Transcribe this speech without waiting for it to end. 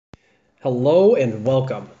Hello and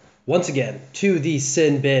welcome once again to the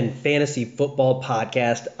Sin Bin Fantasy Football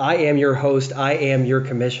Podcast. I am your host. I am your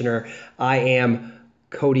commissioner. I am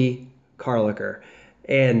Cody Carlicker.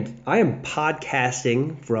 And I am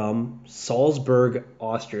podcasting from Salzburg,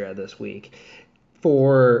 Austria this week.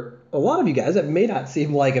 For a lot of you guys, that may not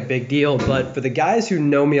seem like a big deal, but for the guys who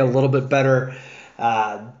know me a little bit better,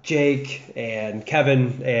 Jake and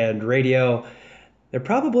Kevin and Radio, they're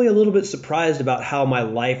probably a little bit surprised about how my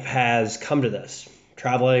life has come to this.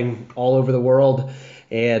 Traveling all over the world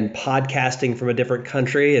and podcasting from a different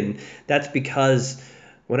country. And that's because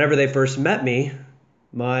whenever they first met me,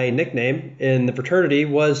 my nickname in the fraternity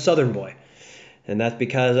was Southern Boy. And that's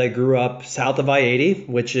because I grew up south of I-80,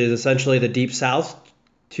 which is essentially the deep south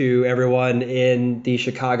to everyone in the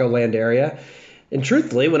Chicagoland area. And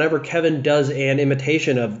truthfully, whenever Kevin does an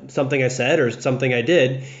imitation of something I said or something I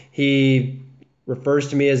did, he refers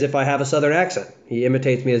to me as if I have a Southern accent. He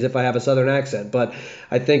imitates me as if I have a Southern accent. But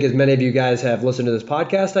I think as many of you guys have listened to this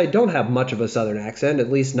podcast, I don't have much of a Southern accent,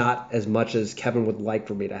 at least not as much as Kevin would like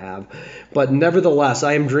for me to have. But nevertheless,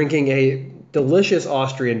 I am drinking a delicious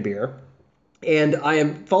Austrian beer. And I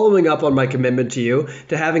am following up on my commitment to you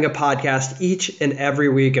to having a podcast each and every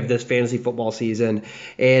week of this fantasy football season.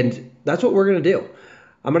 And that's what we're going to do.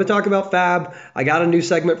 I'm going to talk about Fab. I got a new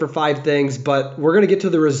segment for 5 things, but we're going to get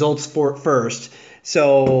to the results for it first.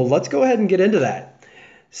 So let's go ahead and get into that.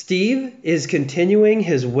 Steve is continuing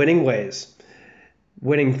his winning ways,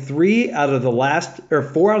 winning 4 out of the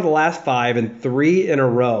last 5 and 3 in a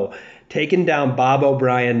row, taking down Bob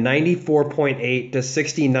O'Brien 94.8 to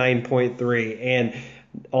 69.3. And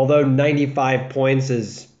although 95 points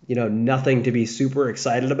is nothing to be super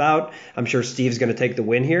excited about, I'm sure Steve's going to take the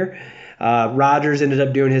win here. Rodgers ended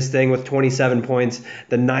up doing his thing with 27 points.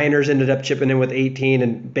 The Niners ended up chipping in with 18,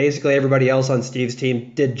 and basically everybody else on Steve's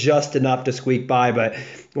team did just enough to squeak by. But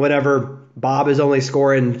whenever Bob is only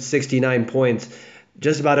scoring 69 points,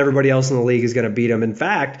 just about everybody else in the league is going to beat him. In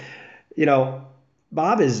fact,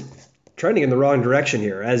 Bob is trending in the wrong direction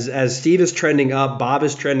here. As Steve is trending up, Bob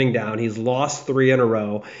is trending down. He's lost 3 in a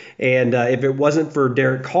row. And if it wasn't for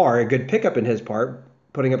Derek Carr, a good pickup in his part,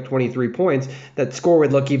 putting up 23 points, that score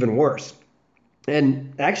would look even worse.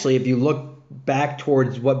 And actually, if you look back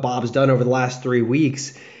towards what Bob's done over the last 3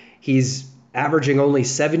 weeks, he's averaging only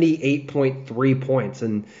 78.3 points.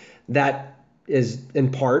 And that is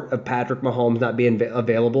in part of Patrick Mahomes not being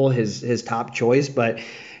available, his top choice. But,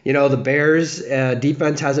 the Bears'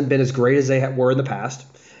 defense hasn't been as great as they were in the past.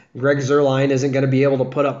 Greg Zuerlein isn't going to be able to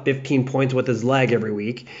put up 15 points with his leg every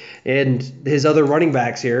week. And his other running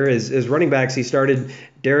backs here, his running backs, he started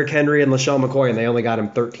Derrick Henry and LaShawn McCoy, and they only got him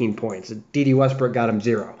 13 points. Dede Westbrook got him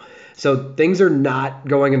 0. So things are not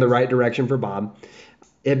going in the right direction for Bob.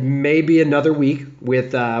 It may be another week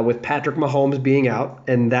with Patrick Mahomes being out,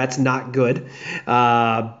 and that's not good.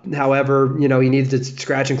 However, he needs to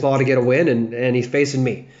scratch and claw to get a win, and he's facing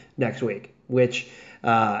me next week, which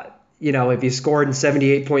if he's scored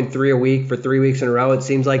 78.3 a week for 3 weeks in a row, it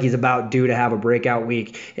seems like he's about due to have a breakout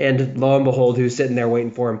week. And lo and behold, who's sitting there waiting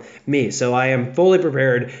for him? Me. So I am fully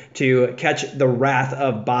prepared to catch the wrath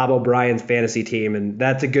of Bob O'Brien's fantasy team. And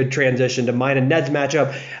that's a good transition to mine and Ned's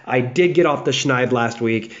matchup. I did get off the schneid last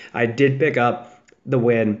week. I did pick up the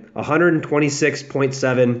win,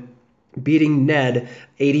 126.7. beating Ned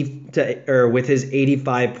with his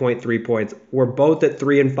 85.3 points. We're both at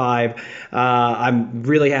 3 and 5. I'm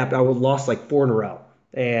really happy. I lost like 4 in a row,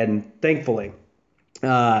 and thankfully,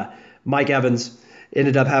 Mike Evans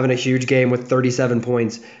ended up having a huge game with 37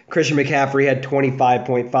 points. Christian McCaffrey had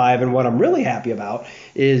 25.5, and what I'm really happy about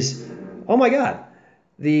is, oh my God,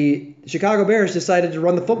 the Chicago Bears decided to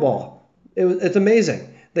run the football. It's amazing.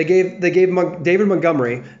 They gave David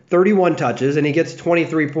Montgomery 31 touches, and he gets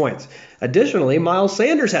 23 points. Additionally, Miles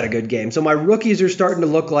Sanders had a good game. So my rookies are starting to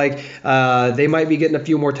look like they might be getting a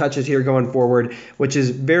few more touches here going forward, which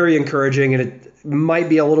is very encouraging, and it might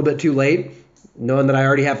be a little bit too late, knowing that I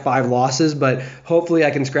already have 5 losses, but hopefully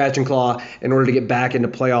I can scratch and claw in order to get back into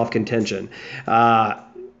playoff contention.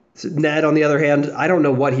 Ned, on the other hand, I don't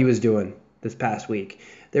know what he was doing this past week.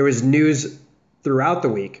 There was news throughout the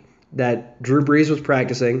week that Drew Brees was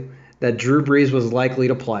practicing, that Drew Brees was likely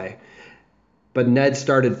to play, but Ned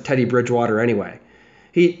started Teddy Bridgewater anyway.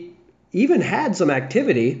 He even had some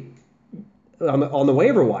activity on the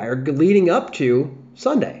waiver wire leading up to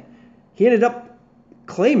Sunday. He ended up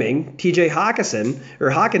claiming TJ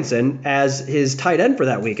Hawkinson as his tight end for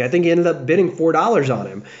that week. I think he ended up bidding $4 on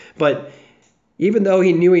him. But even though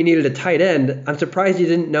he knew he needed a tight end, I'm surprised he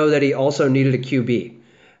didn't know that he also needed a QB.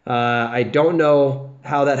 I don't know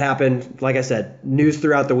how that happened. Like I said, news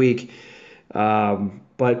throughout the week.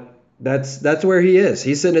 But That's where he is.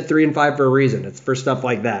 He's sitting at 3-5 for a reason. It's for stuff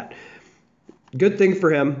like that. Good thing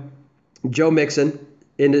for him. Joe Mixon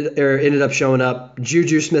ended up showing up.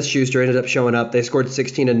 Juju Smith-Schuster ended up showing up. They scored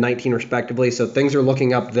 16 and 19 respectively, so things are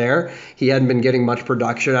looking up there. He hadn't been getting much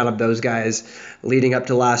production out of those guys leading up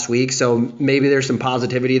to last week, so maybe there's some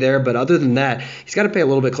positivity there. But other than that, he's got to pay a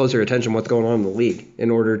little bit closer attention to what's going on in the league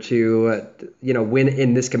in order to win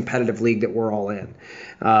in this competitive league that we're all in.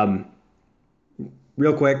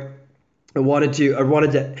 Real quick, I wanted to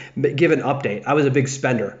give an update. I was a big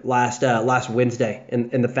spender last Wednesday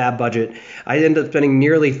in the Fab budget. I ended up spending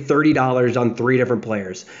nearly $30 on 3 different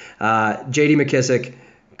players. J.D. McKissic,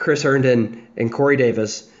 Chris Herndon, and Corey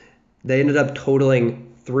Davis. They ended up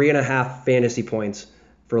totaling 3.5 fantasy points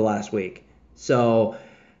for last week. So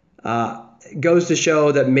it goes to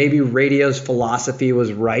show that maybe Radio's philosophy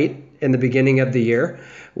was right in the beginning of the year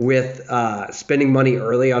with spending money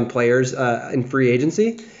early on players in free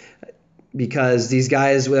agency, because these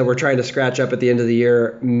guys that we're trying to scratch up at the end of the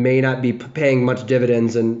year may not be paying much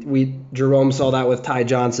dividends. And Jerome saw that with Ty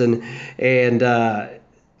Johnson, and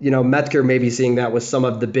Metzger may be seeing that with some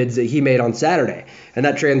of the bids that he made on Saturday. And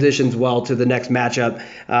that transitions well to the next matchup.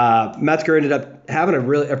 Metzger ended up having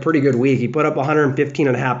a pretty good week. He put up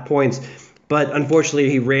 115.5 points, but unfortunately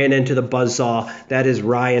he ran into the buzzsaw that is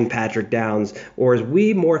Ryan Patrick Downs, or as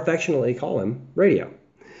we more affectionately call him, Radio.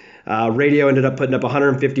 Radio ended up putting up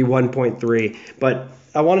 151.3, but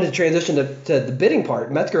I wanted to transition to the bidding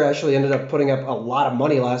part. Metzger actually ended up putting up a lot of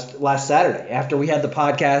money last Saturday after we had the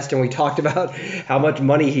podcast and we talked about how much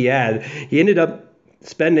money he had. He ended up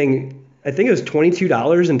spending, I think it was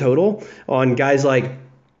 $22 in total on guys like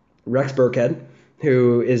Rex Burkhead,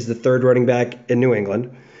 who is the 3rd running back in New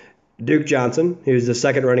England, Duke Johnson, who's the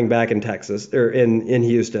 2nd running back in Texas or in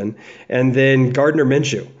Houston, and then Gardner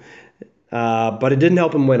Minshew. But it didn't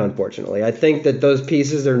help him win, unfortunately. I think that those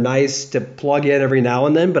pieces are nice to plug in every now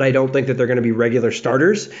and then, but I don't think that they're going to be regular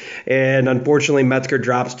starters. And unfortunately, Metzger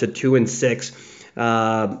drops to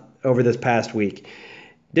 2-6 over this past week.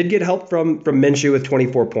 Did get help from Minshew with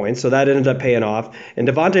 24 points, so that ended up paying off. And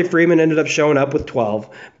Devontae Freeman ended up showing up with 12,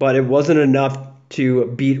 but it wasn't enough to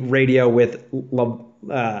beat Radio with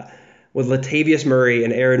Latavius Murray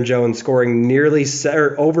and Aaron Jones scoring nearly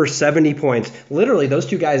over 70 points. Literally, those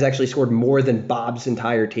 2 guys actually scored more than Bob's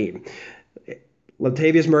entire team.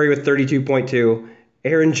 Latavius Murray with 32.2,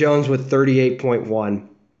 Aaron Jones with 38.1,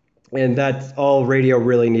 and that's all Radio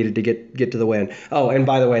really needed to get to the win. Oh, and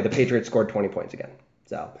by the way, the Patriots scored 20 points again.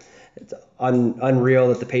 So it's unreal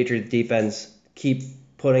that the Patriots defense keep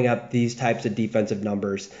putting up these types of defensive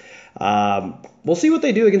numbers. We'll see what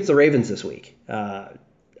they do against the Ravens this week.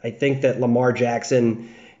 I think that Lamar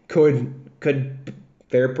Jackson could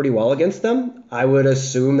fare pretty well against them. I would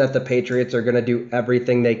assume that the Patriots are going to do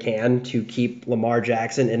everything they can to keep Lamar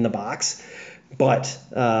Jackson in the box. But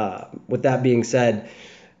with that being said,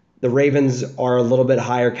 the Ravens are a little bit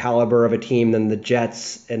higher caliber of a team than the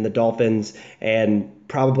Jets and the Dolphins, and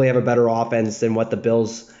probably have a better offense than what the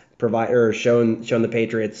Bills provide or shown the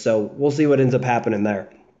Patriots. So we'll see what ends up happening there.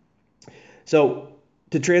 So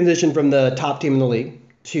to transition from the top team in the league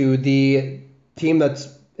to the team that's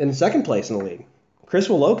in 2nd place in the league, Chris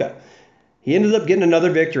Woloka. He ended up getting another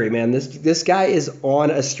victory, man. This guy is on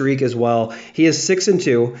a streak as well. He is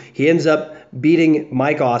 6-2. He ends up beating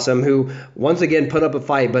Mike Awesome, who once again put up a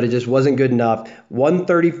fight, but it just wasn't good enough.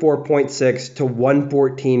 134.6 to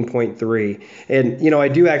 114.3. And, I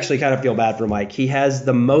do actually kind of feel bad for Mike. He has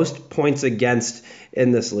the most points against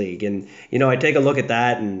in this league. And, I take a look at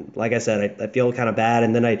that, and like I said, I feel kind of bad.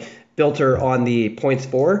 And then I filter on the points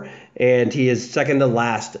for, and he is 2nd to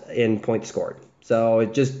last in points scored. So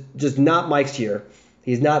it just not Mike's year.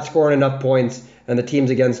 He's not scoring enough points, and the teams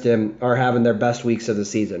against him are having their best weeks of the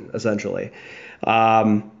season, essentially.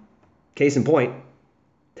 Case in point,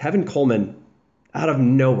 Tevin Coleman, out of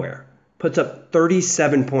nowhere, puts up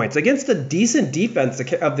 37 points against a decent defense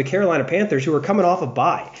of the Carolina Panthers, who are coming off a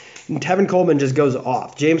bye. And Tevin Coleman just goes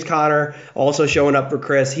off. James Conner also showing up for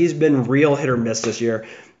Chris. He's been real hit or miss this year,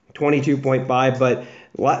 22.5, but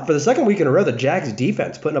for the 2nd week in a row, the Jags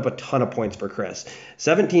defense putting up a ton of points for Chris.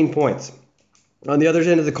 17 points. On the other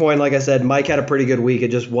end of the coin, like I said, Mike had a pretty good week. It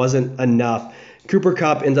just wasn't enough. Cooper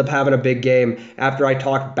Kupp ends up having a big game. After I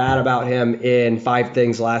talked bad about him in 5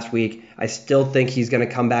 things last week, I still think he's going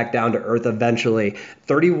to come back down to earth eventually.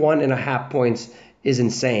 31.5 points is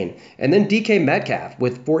insane. And then DK Metcalf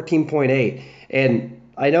with 14.8. And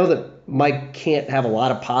I know that Mike can't have a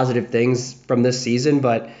lot of positive things from this season,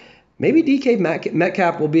 but maybe DK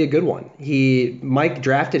Metcalf will be a good one. Mike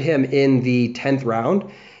drafted him in the 10th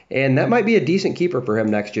round, and that might be a decent keeper for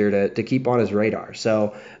him next year to keep on his radar.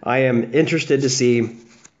 So I am interested to see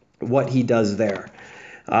what he does there.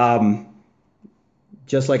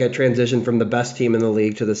 Just like I transitioned from the best team in the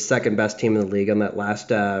league to the second best team in the league on that last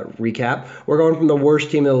recap, we're going from the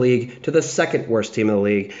worst team in the league to the second worst team in the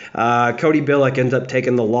league. Cody Billick ends up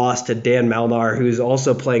taking the loss to Dan Malnar, who's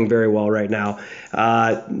also playing very well right now.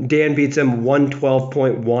 Dan beats him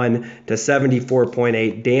 112.1 to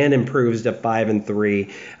 74.8. Dan improves to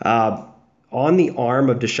 5-3 on the arm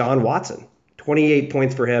of Deshaun Watson. 28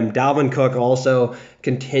 points for him. Dalvin Cook also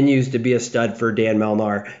continues to be a stud for Dan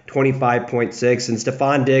Malnar, 25.6. And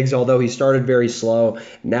Stephon Diggs, although he started very slow,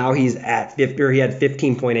 now he's at 50, or he had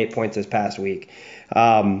 15.8 points this past week.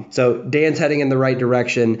 So Dan's heading in the right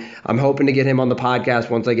direction. I'm hoping to get him on the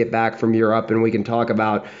podcast once I get back from Europe and we can talk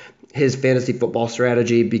about his fantasy football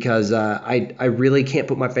strategy, because I really can't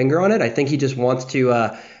put my finger on it. I think he just wants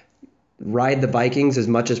to ride the Vikings as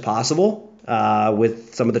much as possible.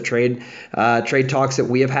 With some of the trade talks that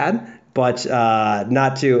we have had, but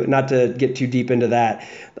not to get too deep into that.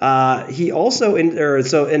 He also and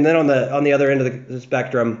then on the other end of the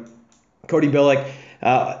spectrum, Cody Billick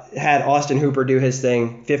had Austin Hooper do his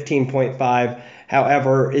thing, 15.5.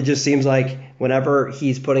 However, it just seems like whenever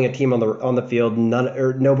he's putting a team on the field,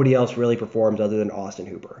 nobody else really performs other than Austin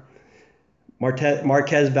Hooper.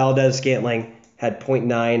 Marquez Valdez-Scantling had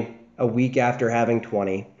 0.9 a week after having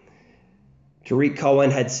 20. Tariq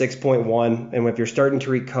Cohen had 6.1, and if you're starting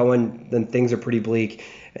Tariq Cohen, then things are pretty bleak.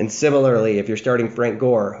 And similarly, if you're starting Frank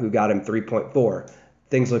Gore, who got him 3.4,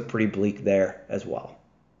 things look pretty bleak there as well.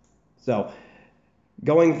 So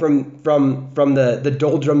going from the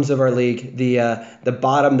doldrums of our league, the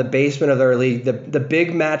bottom, the basement of our league, the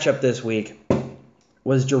big matchup this week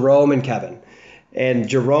was Jerome and Kevin. And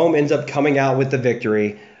Jerome ends up coming out with the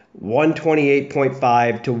victory,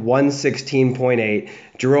 128.5 to 116.8.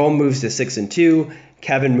 Jerome moves to 6-2.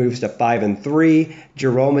 Kevin moves to 5-3.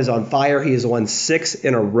 Jerome is on fire. He has won 6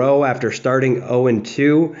 in a row after starting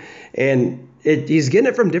 0-2. And he's getting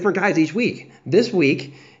it from different guys each week. This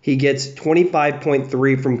week, he gets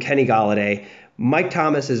 25.3 from Kenny Golladay. Mike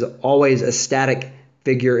Thomas is always a static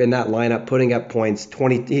figure in that lineup, putting up points.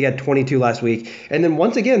 He had 22 last week. And then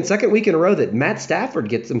once again, second week in a row that Matt Stafford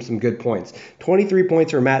gets him some good points. 23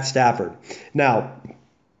 points for Matt Stafford. Now,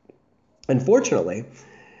 unfortunately,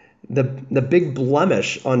 the big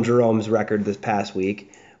blemish on Jerome's record this past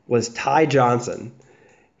week was Ty Johnson.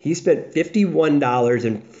 He spent $51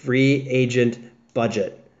 in free agent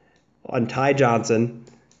budget on Ty Johnson,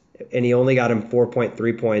 and he only got him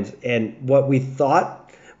 4.3 points. And what we thought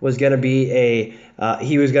was going to be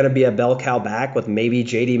he was going to be a bell cow back with maybe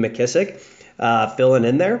J.D. McKissick filling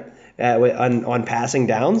in there on passing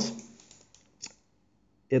downs.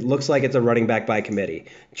 It looks like it's a running back by committee.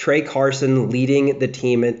 Trey Carson leading the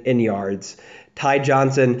team in yards. Ty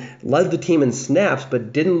Johnson led the team in snaps,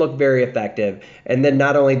 but didn't look very effective. And then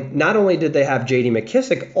not only did they have J.D.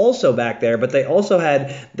 McKissick also back there, but they also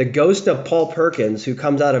had the ghost of Paul Perkins, who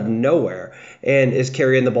comes out of nowhere and is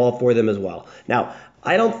carrying the ball for them as well. Now,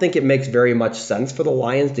 I don't think it makes very much sense for the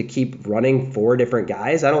Lions to keep running 4 different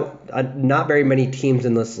guys. Not very many teams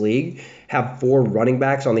in this league have 4 running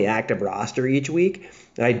backs on the active roster each week.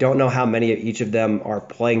 And I don't know how many of each of them are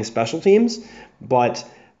playing special teams, but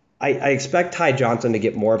I expect Ty Johnson to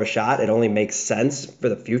get more of a shot. It only makes sense for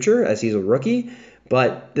the future as he's a rookie,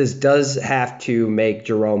 but this does have to make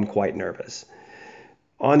Jerome quite nervous.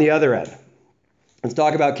 On the other end, let's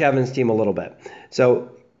talk about Kevin's team a little bit.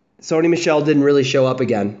 So Sony Michel didn't really show up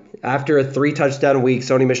again. After a 3-touchdown week,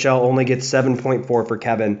 Sony Michel only gets 7.4 for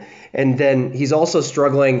Kevin. And then he's also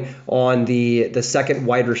struggling on the second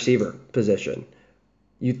wide receiver position.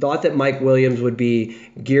 You thought that Mike Williams would be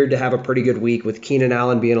geared to have a pretty good week with Keenan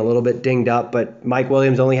Allen being a little bit dinged up, but Mike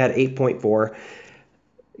Williams only had 8.4.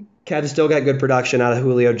 Kev still got good production out of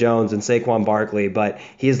Julio Jones and Saquon Barkley, but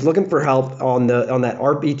he is looking for help on that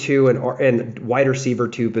RB2 and wide receiver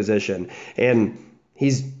 2 position. And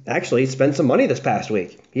he's actually spent some money this past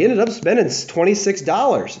week. He ended up spending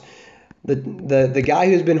 $26. The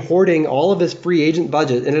guy who's been hoarding all of his free agent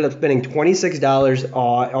budget ended up spending $26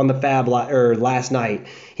 on the fab last night.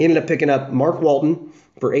 He ended up picking up Mark Walton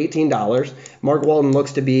for $18. Mark Walton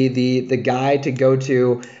looks to be the guy to go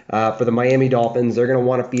to for the Miami Dolphins. They're going to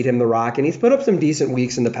want to feed him the rock, and he's put up some decent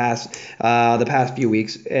weeks in the past few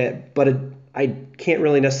weeks. But I can't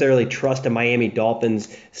really necessarily trust a Miami Dolphins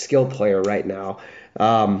skill player right now.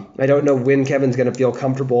 I don't know when Kevin's going to feel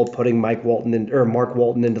comfortable putting Mark Walton into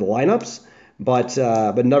the lineups, but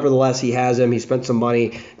nevertheless, he has him. He spent some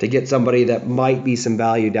money to get somebody that might be some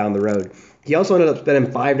value down the road. He also ended up spending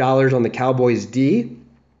 $5 on the Cowboys D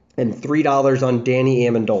and $3 on Danny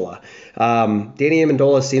Amendola. Danny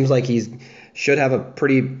Amendola seems like he should have a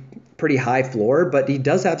pretty pretty high floor, but he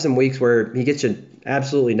does have some weeks where he gets you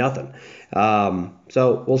absolutely nothing.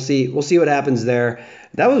 So we'll see what happens there.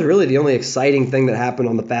 That was really the only exciting thing that happened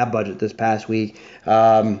on the FAB budget this past week.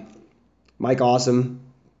 Mike Awesome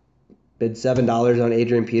bid $7 on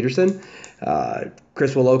Adrian Peterson.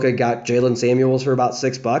 Chris Woloka got Jalen Samuels for about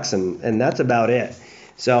 $6, and that's about it.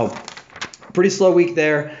 So pretty slow week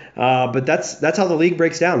there, but that's how the league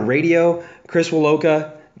breaks down. Radio, Chris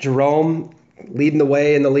Woloka, Jerome leading the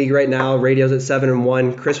way in the league right now. Radio's at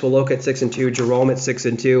 7-1, Chris Woloka at 6-2, Jerome at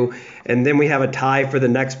 6-2, and then we have a tie for the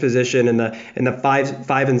next position in the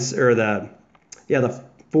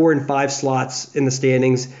 4 and 5 slots in the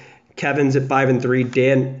standings. Kevin's at 5-3,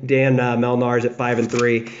 Dan Melnar's at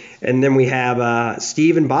 5-3, and then we have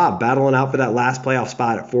Steve and Bob battling out for that last playoff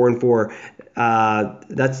spot at 4-4.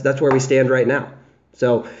 That's where we stand right now.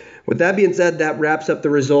 So with that being said, that wraps up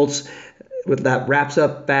the results. That wraps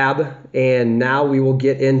up FAB, and now we will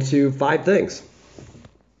get into 5 things.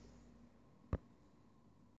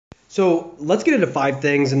 So let's get into 5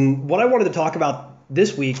 things, and what I wanted to talk about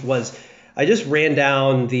this week was I just ran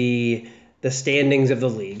down the standings of the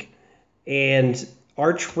league, and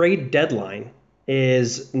our trade deadline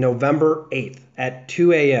is November 8th at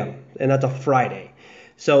 2 a.m., and that's a Friday.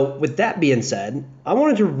 So with that being said, I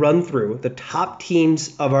wanted to run through the top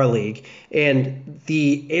teams of our league and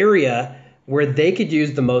the area where they could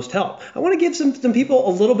use the most help. I want to give some people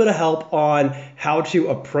a little bit of help on how to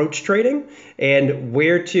approach trading and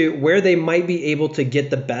where they might be able to get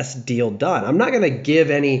the best deal done. I'm not going to give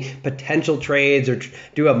any potential trades or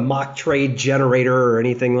do a mock trade generator or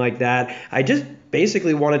anything like that. I just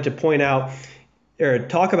basically wanted to point out or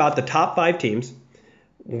talk about the top 5 teams,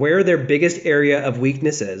 where their biggest area of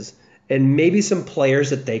weakness is, and maybe some players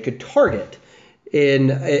that they could target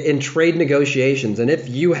in trade negotiations. And if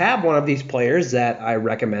you have one of these players that I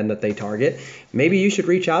recommend that they target, maybe you should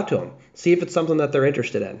reach out to them, see if it's something that they're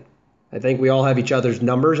interested in. I think we all have each other's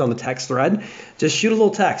numbers on the text thread. Just shoot a little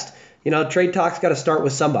text. Trade talk's got to start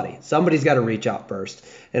with somebody. Somebody's got to reach out first.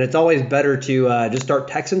 And it's always better to just start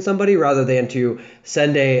texting somebody rather than to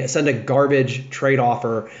send a garbage trade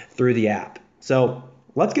offer through the app. So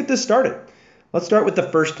let's get this started. Let's start with the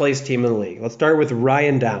first place team in the league. Let's start with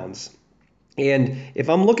Ryan Downs. And if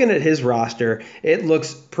I'm looking at his roster, it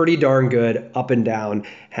looks pretty darn good up and down.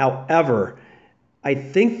 However, I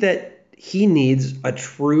think that he needs a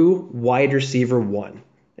true wide receiver 1.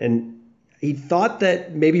 And he thought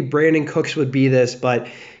that maybe Brandon Cooks would be this, but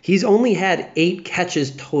he's only had 8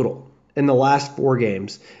 catches total in the last 4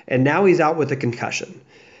 games, and now he's out with a concussion.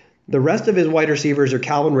 The rest of his wide receivers are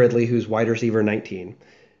Calvin Ridley, who's wide receiver 19,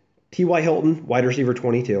 T.Y. Hilton, wide receiver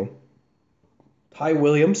 22,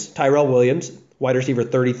 Tyrell Williams, wide receiver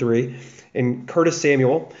 33, and Curtis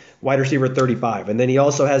Samuel, wide receiver 35. And then he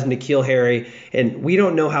also has N'Keal Harry, and we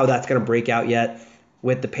don't know how that's going to break out yet,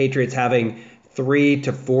 with the Patriots having 3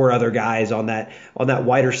 to 4 other guys on that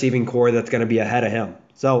wide receiving core that's going to be ahead of him.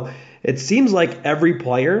 So it seems like every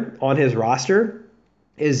player on his roster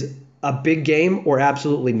is a big game or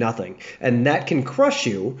absolutely nothing. And that can crush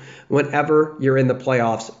you whenever you're in the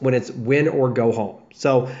playoffs, when it's win or go home.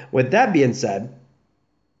 So with that being said,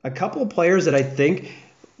 a couple of players that I think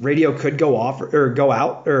Radio could go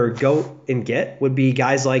and get would be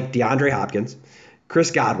guys like DeAndre Hopkins, Chris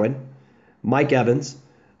Godwin, Mike Evans,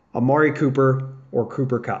 Amari Cooper, or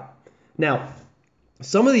Cooper Kupp. Now,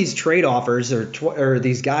 some of these trade offers or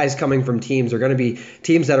these guys coming from teams are going to be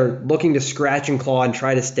teams that are looking to scratch and claw and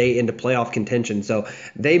try to stay into playoff contention. So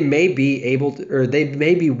they may be able to, or they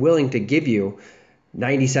may be willing to give you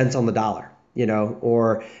 90 cents on the dollar,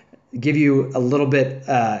 or give you a little bit,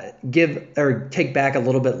 take back a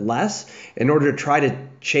little bit less in order to try to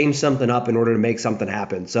change something up in order to make something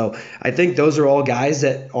happen. So I think those are all guys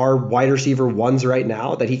that are wide receiver 1s right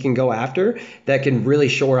now that he can go after that can really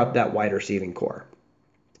shore up that wide receiving core.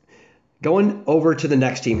 Going over to the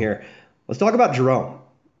next team here, let's talk about Jerome.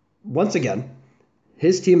 Once again,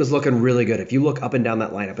 his team is looking really good. If you look up and down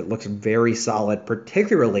that lineup, it looks very solid,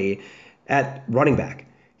 particularly at running back.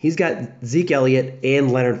 He's got Zeke Elliott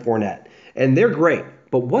and Leonard Fournette, and they're great.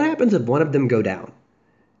 But what happens if one of them go down?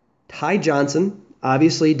 Ty Johnson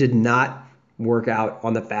obviously did not work out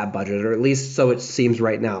on the FAB budget, or at least so it seems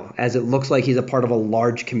right now, as it looks like he's a part of a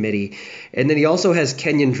large committee. And then he also has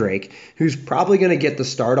Kenyon Drake, who's probably going to get the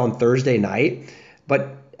start on Thursday night,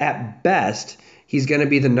 but at best, he's going to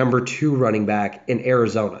be the number 2 running back in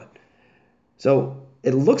Arizona. So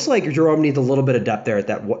it looks like Jerome needs a little bit of depth there at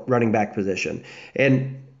that running back position.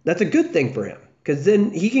 And that's a good thing for him, because then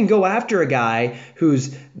he can go after a guy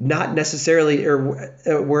who's not necessarily,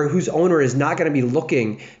 or whose owner is not going to be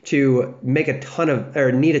looking to make a ton of,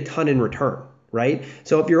 or need a ton in return. right?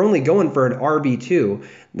 So if you're only going for an RB2,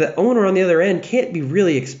 the owner on the other end can't be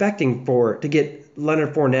really expecting to get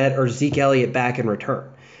Leonard Fournette or Zeke Elliott back in return.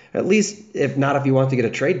 At least if he wants to get a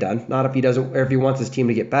trade done, not if he doesn't, or if he wants his team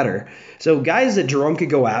to get better. So guys that Jerome could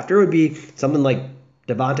go after would be something like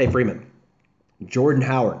Devontae Freeman, Jordan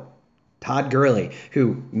Howard, Todd Gurley,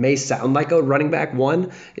 who may sound like a running back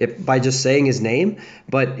one by just saying his name,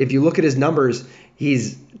 but if you look at his numbers,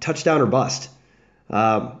 he's touchdown or bust.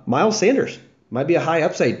 Miles Sanders might be a high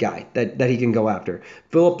upside guy that he can go after.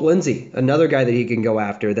 Phillip Lindsay, another guy that he can go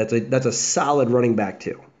after. That's a solid running back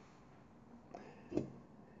too.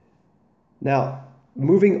 Now,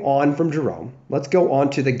 moving on from Jerome, let's go on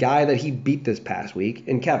to the guy that he beat this past week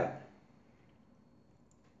in Kevin.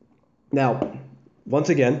 Now, once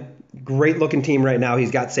again, great looking team right now. He's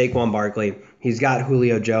got Saquon Barkley. He's got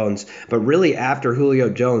Julio Jones. But really after Julio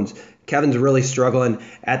Jones, Kevin's really struggling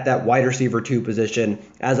at that wide receiver 2 position,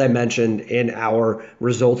 as I mentioned in our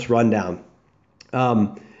results rundown.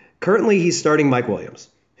 Currently, he's starting Mike Williams,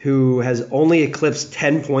 who has only eclipsed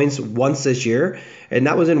 10 points once this year, and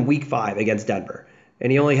that was in Week 5 against Denver,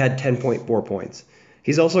 and he only had 10.4 points.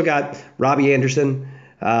 He's also got Robbie Anderson.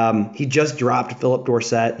 He just dropped Philip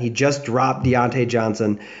Dorsett. He just dropped Deontay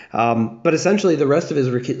Johnson. But essentially, the rest of his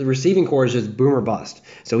receiving core is just boom or bust.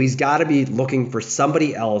 So he's got to be looking for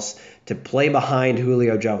somebody else to play behind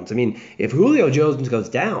Julio Jones. I mean, if Julio Jones goes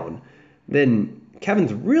down, then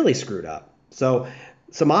Kevin's really screwed up. So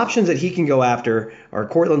some options that he can go after are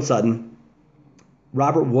Courtland Sutton,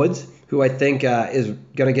 Robert Woods, who I think is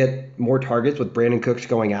going to get more targets with Brandon Cooks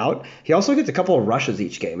going out. He also gets a couple of rushes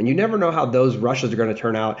each game, and you never know how those rushes are going to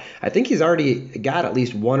turn out. I think he's already got at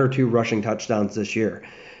least 1 or 2 rushing touchdowns this year.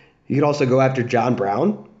 You could also go after John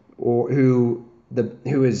Brown, who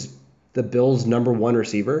is the Bills' number 1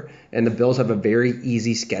 receiver, and the Bills have a very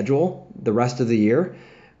easy schedule the rest of the year.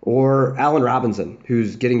 Or Allen Robinson,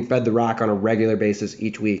 who's getting fed the rock on a regular basis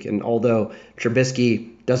each week. And although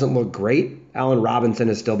Trubisky doesn't look great, Allen Robinson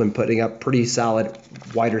has still been putting up pretty solid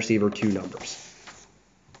wide receiver 2 numbers.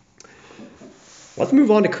 Let's move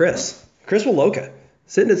on to Chris Woloka,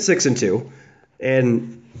 sitting at 6-2.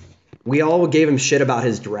 And we all gave him shit about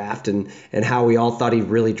his draft and how we all thought he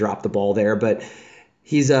really dropped the ball there. But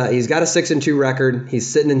he's got a 6-2 record. He's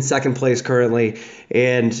sitting in second place currently.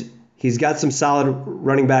 And he's got some solid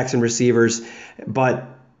running backs and receivers, but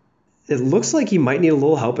it looks like he might need a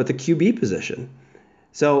little help at the QB position.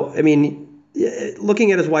 So, I mean,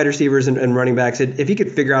 looking at his wide receivers and running backs, if he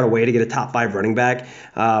could figure out a way to get a top 5 running back,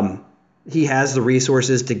 he has the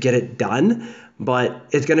resources to get it done, but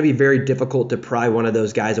it's going to be very difficult to pry one of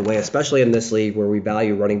those guys away, especially in this league where we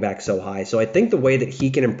value running back so high. So I think the way that he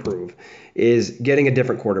can improve is getting a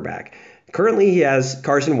different quarterback. Currently, he has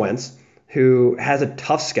Carson Wentz, who has a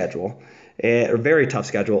tough schedule, a very tough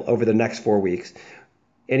schedule over the next 4 weeks.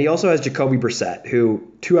 And he also has Jacoby Brissett,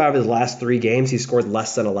 who 2 out of his last 3 games, he scored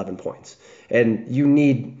less than 11 points. And you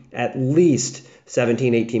need at least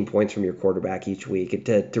 17, 18 points from your quarterback each week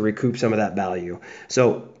to recoup some of that value.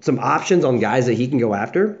 So some options on guys that he can go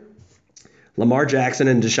after: Lamar Jackson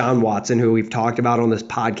and Deshaun Watson, who we've talked about on this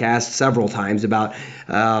podcast several times about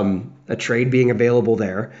a trade being available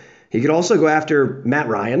there. He could also go after Matt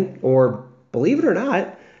Ryan, or believe it or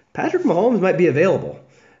not, Patrick Mahomes might be available.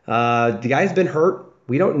 The guy's been hurt.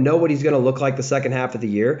 We don't know what he's going to look like the second half of the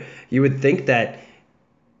year. You would think that,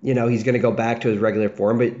 he's going to go back to his regular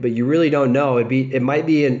form, but you really don't know. It might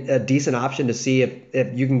be a decent option to see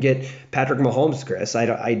if you can get Patrick Mahomes, Chris.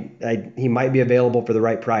 He might be available for the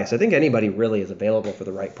right price. I think anybody really is available for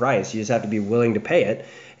the right price. You just have to be willing to pay it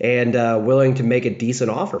and willing to make a decent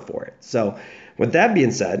offer for it. So with that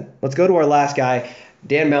being said, let's go to our last guy,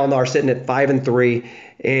 Dan Malinar, sitting at 5-3,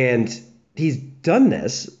 and he's done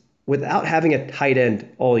this without having a tight end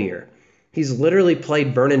all year. He's literally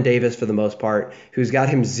played Vernon Davis for the most part, who's got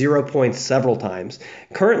him 0 points several times.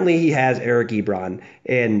 Currently, he has Eric Ebron,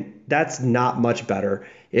 and that's not much better.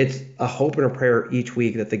 It's a hope and a prayer each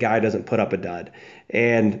week that the guy doesn't put up a dud.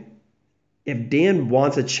 And if Dan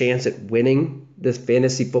wants a chance at winning this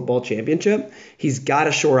fantasy football championship, he's got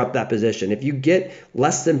to shore up that position. If you get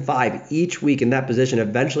less than 5 each week in that position,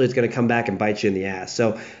 eventually it's going to come back and bite you in the ass.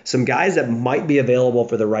 So some guys that might be available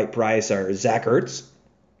for the right price are Zach Ertz,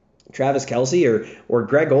 Travis Kelce, or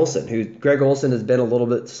Greg Olsen. Greg Olsen has been a little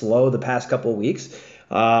bit slow the past couple of weeks.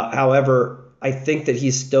 However, I think that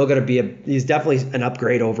he's still going to be he's definitely an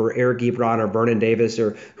upgrade over Eric Ebron or Vernon Davis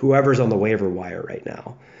or whoever's on the waiver wire right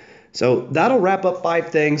now. So that'll wrap up 5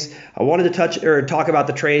 things. I wanted to talk about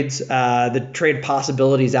the trades, the trade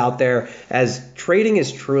possibilities out there, as trading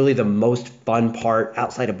is truly the most fun part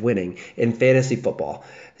outside of winning in fantasy football.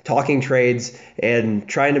 talking trades and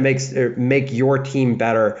trying to make your team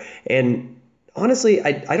better. And honestly,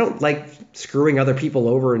 I don't like screwing other people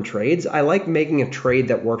over in trades. I like making a trade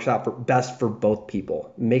that works out best for both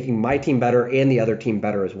people, making my team better and the other team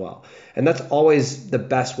better as well. And that's always the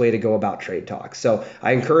best way to go about trade talks. So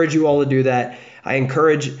I encourage you all to do that. I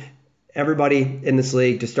encourage everybody in this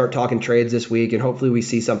league to start talking trades this week, and hopefully we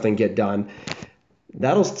see something get done.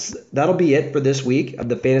 That'll be it for this week of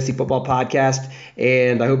the Fantasy Football Podcast,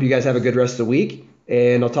 and I hope you guys have a good rest of the week,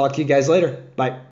 and I'll talk to you guys later. Bye.